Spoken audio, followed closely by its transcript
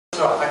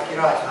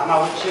Akira,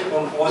 Yamakuchi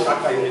from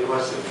Osaka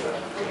University.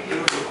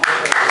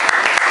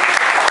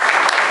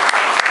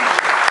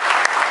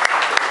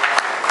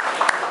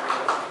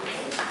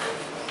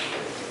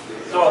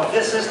 So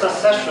this is the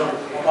session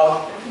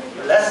about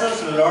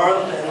lessons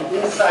learned and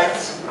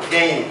insights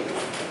gained,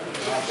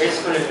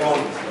 basically from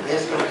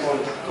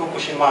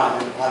Fukushima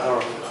and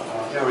other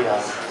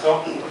areas. So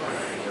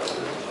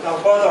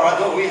further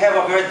ado, we have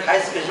a very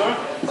tight schedule,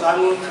 so I'm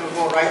going to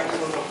go right to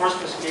the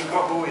first speaker,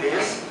 who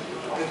is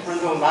a good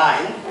friend of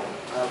mine,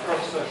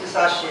 Professor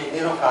Hisashi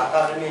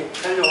Ninokata. Let me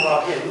tell you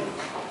about him.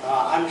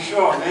 I'm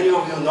sure many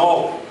of you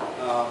know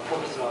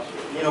Professor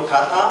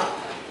Ninokata.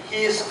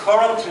 He is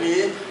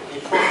currently a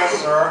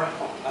professor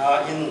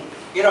in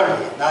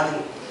Italy,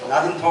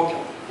 not in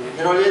Tokyo. In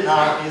Italy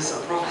now he's a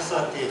professor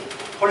at the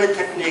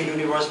Polytechnic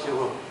University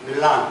of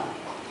Milan.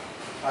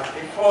 But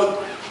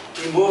before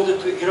he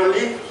moved to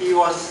Italy, he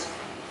was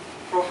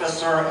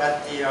professor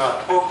at the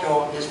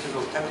Tokyo Institute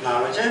of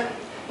Technology.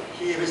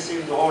 He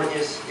received all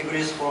his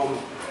degrees from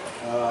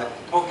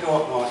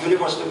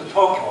University of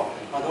Tokyo,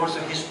 but also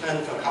he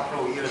spent a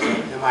couple of years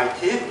at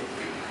MIT.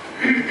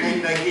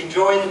 And he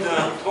joined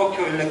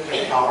Tokyo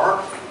Electric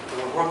Power,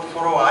 worked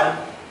for a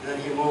while, then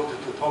he moved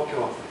to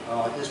Tokyo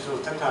Institute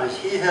of Technology.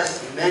 He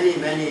has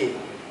many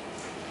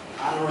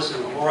honors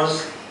and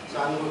awards,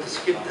 so I'm going to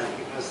skip them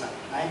because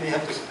I may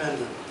have to spend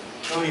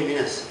 30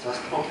 minutes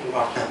just talking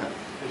about them.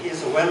 But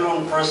he's a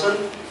well-known person,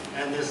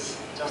 and it's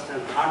just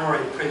an honor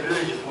and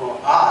privilege for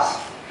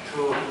us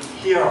to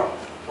hear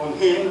from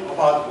him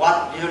about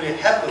what really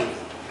happened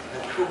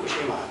at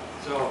Fukushima.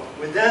 So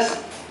with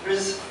this,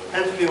 please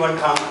help me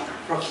welcome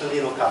Professor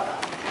Ninokata.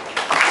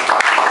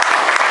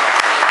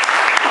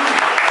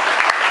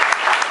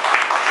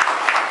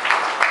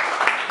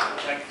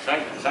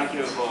 Thank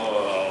you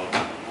for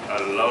a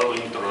long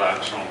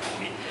introduction to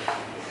me.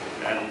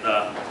 And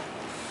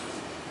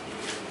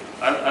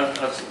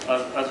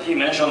as he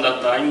mentioned,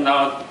 that I'm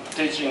now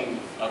teaching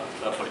at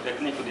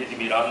Polytechnic di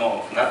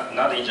Milano,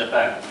 not in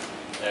Japan.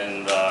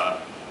 And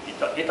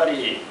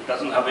Italy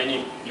doesn't have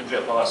any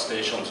nuclear power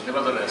stations.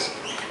 Nevertheless,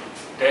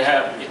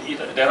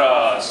 there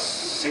are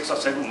 6 or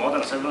 7, more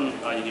than 7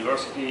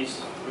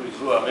 universities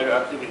who are very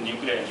active in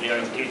nuclear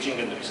engineering teaching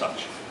and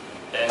research.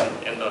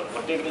 And the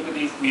Polytechnic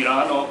di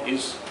Milano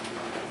is,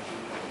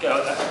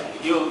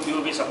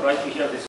 you'll be surprised to hear this,